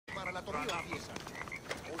πραλατορείο αφιέσαν.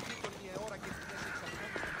 Ο γείτονι ώρα και τις εξαρτώμες.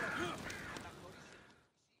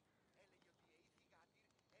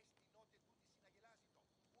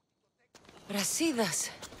 Brasidas,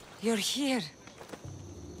 you're here.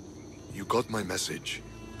 You got my message.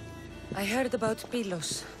 I heard about Pilos.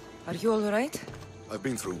 Are you all right? I've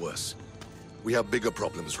been through worse. We have bigger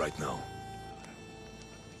problems right now.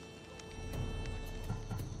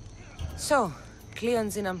 So,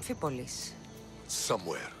 Kleon's in Amphipolis.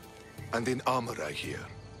 Somewhere. And in armor, I hear.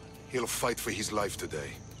 He'll fight for his life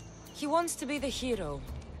today. He wants to be the hero.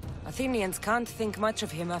 Athenians can't think much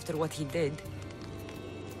of him after what he did.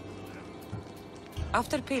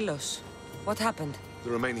 After Pilos, what happened?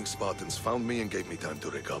 The remaining Spartans found me and gave me time to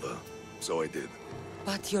recover. So I did.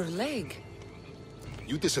 But your leg?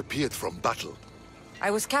 You disappeared from battle. I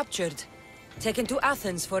was captured. Taken to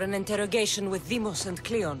Athens for an interrogation with Deimos and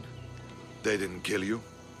Kleon. They didn't kill you?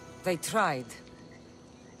 They tried.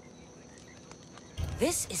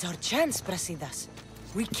 This is our chance, Brasidas.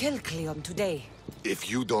 We kill Kleon today. If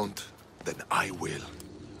you don't, then I will.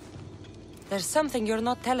 There's something you're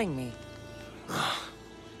not telling me.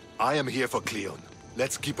 I am here for Kleon.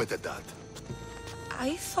 Let's keep it at that. I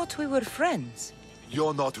thought we were friends.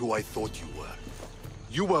 You're not who I thought you were.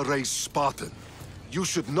 You were raised Spartan. You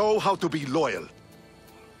should know how to be loyal.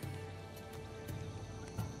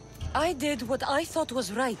 I did what I thought was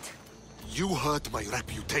right. You hurt my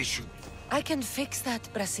reputation. I can fix that,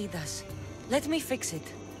 Brasidas. Let me fix it.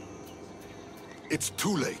 It's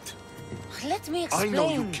too late. Let me explain. I know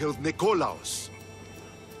you killed Nikolaos.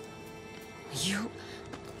 You...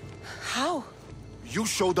 How? You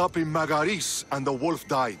showed up in Magaris and the wolf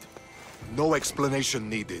died. No explanation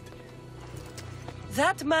needed.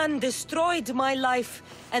 That man destroyed my life,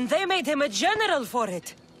 and they made him a general for it.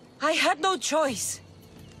 I had no choice.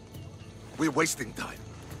 We're wasting time.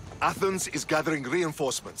 Athens is gathering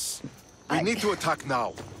reinforcements. We need to attack now.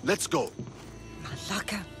 Let's go.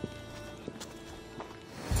 Malaka.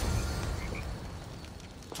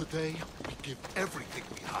 Today, we give everything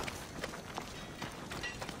we have.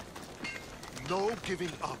 No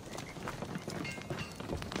giving up.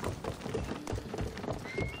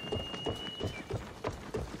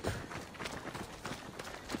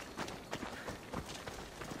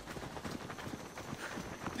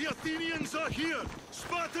 The Athenians are here!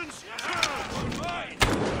 Spartans, charge!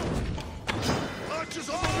 Archers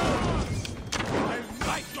on! I'm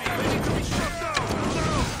right, ready to be shot down!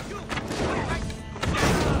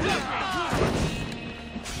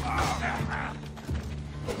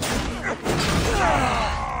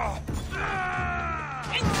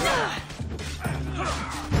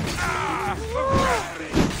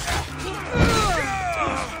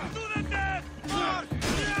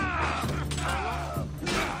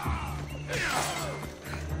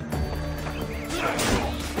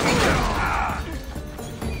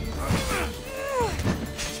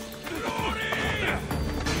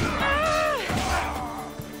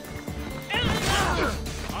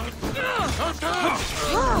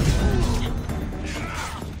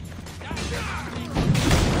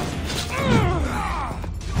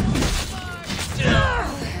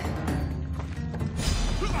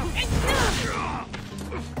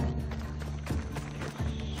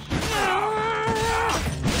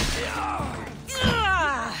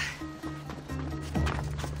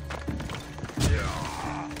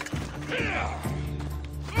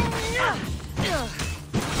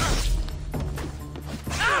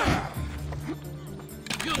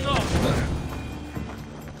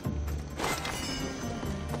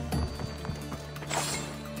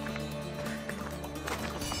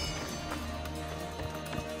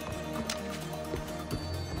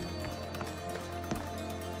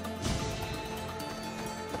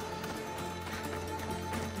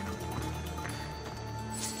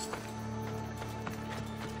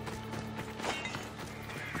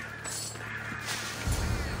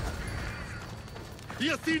 The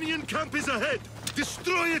Athenian camp is ahead!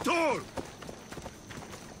 Destroy it all!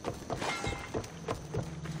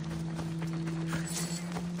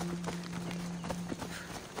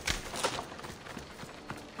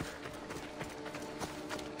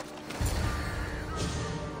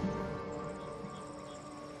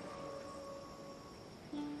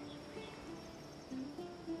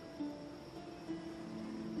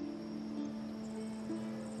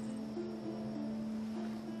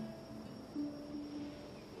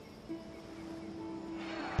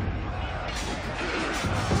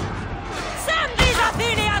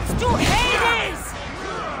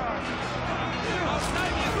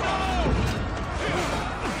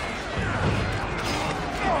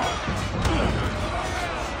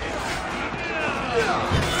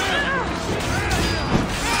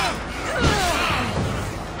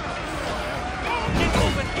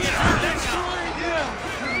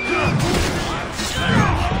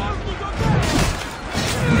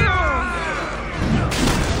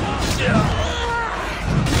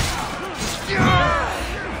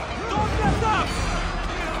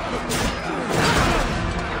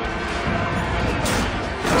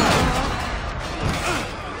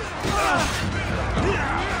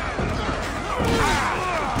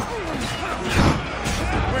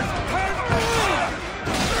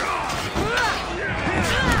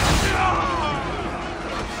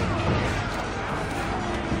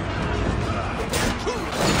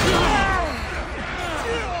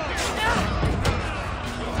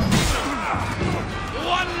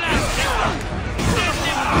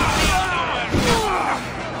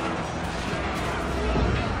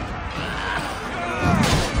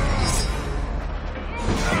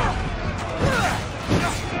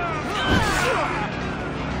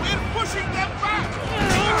 pushing them back!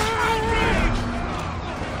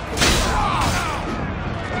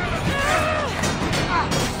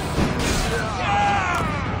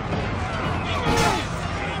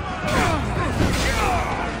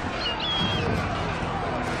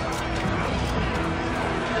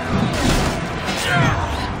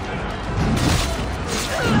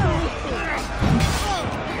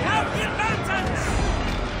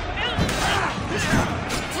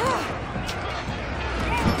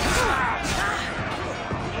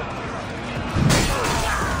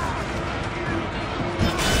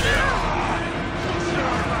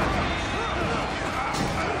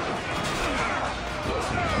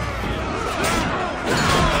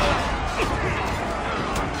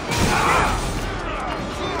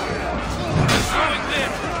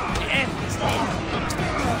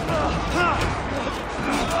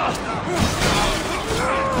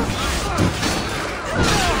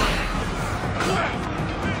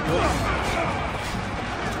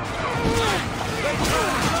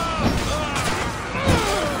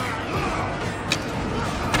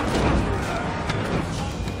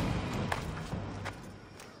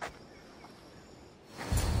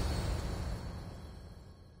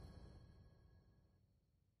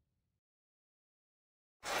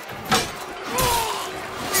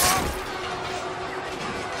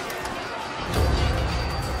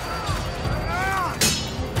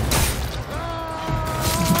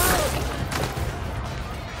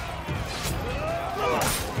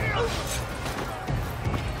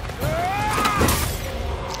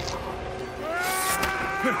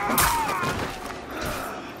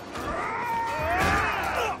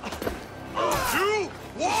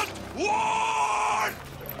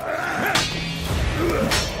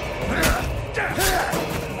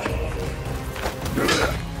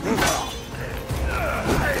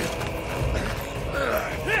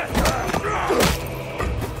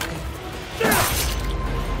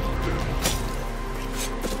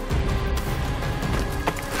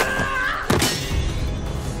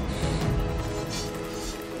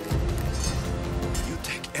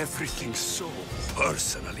 Everything so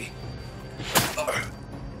personally.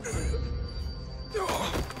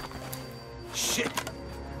 Shit!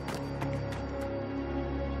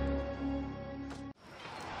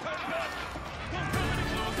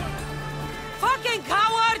 Fucking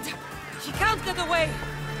coward! She can't get away!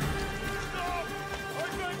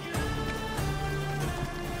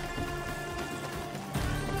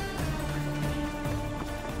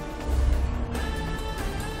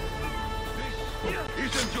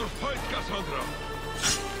 Isn't your fight, Cassandra?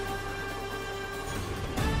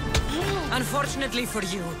 Unfortunately for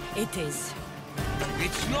you, it is.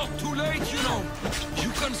 It's not too late, you know. You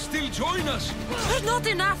can still join us. We're not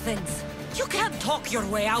in Athens. You can't talk your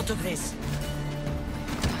way out of this.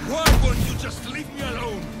 Why won't you just leave me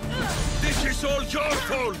alone? This is all your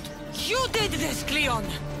fault. You did this, Kleon.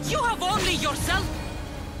 You have only yourself.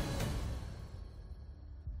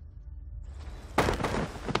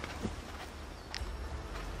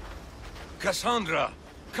 Cassandra,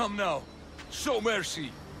 come now. Show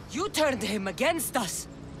mercy. You turned him against us.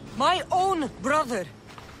 My own brother.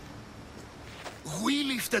 We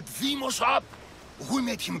lifted Deimos up. We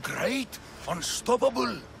made him great,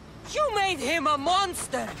 unstoppable. You made him a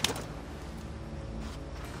monster.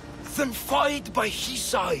 Then fight by his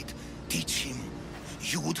side. Teach him.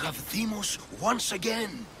 You would have Deimos once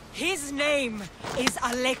again. His name is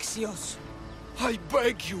Alexios. I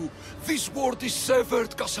beg you. This world is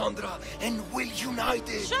severed, Cassandra, and we'll unite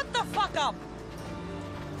it. Shut the fuck up!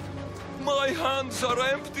 My hands are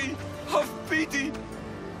empty. Have pity.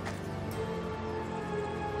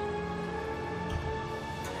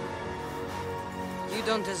 You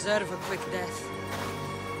don't deserve a quick death.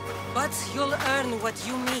 But you'll earn what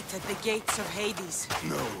you meet at the gates of Hades.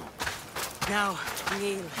 No. Now,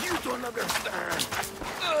 kneel. You don't understand.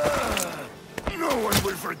 No one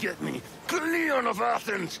will forget me. Kleon of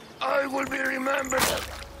Athens. I will be remembered.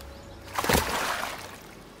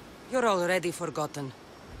 You're already forgotten.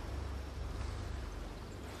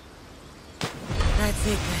 That's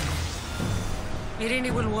it then.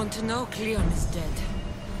 Irene will want to know Kleon is dead.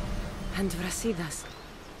 And Brasidas.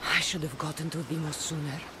 I should have gotten to Deimos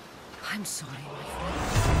sooner. I'm sorry, my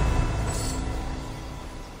friend.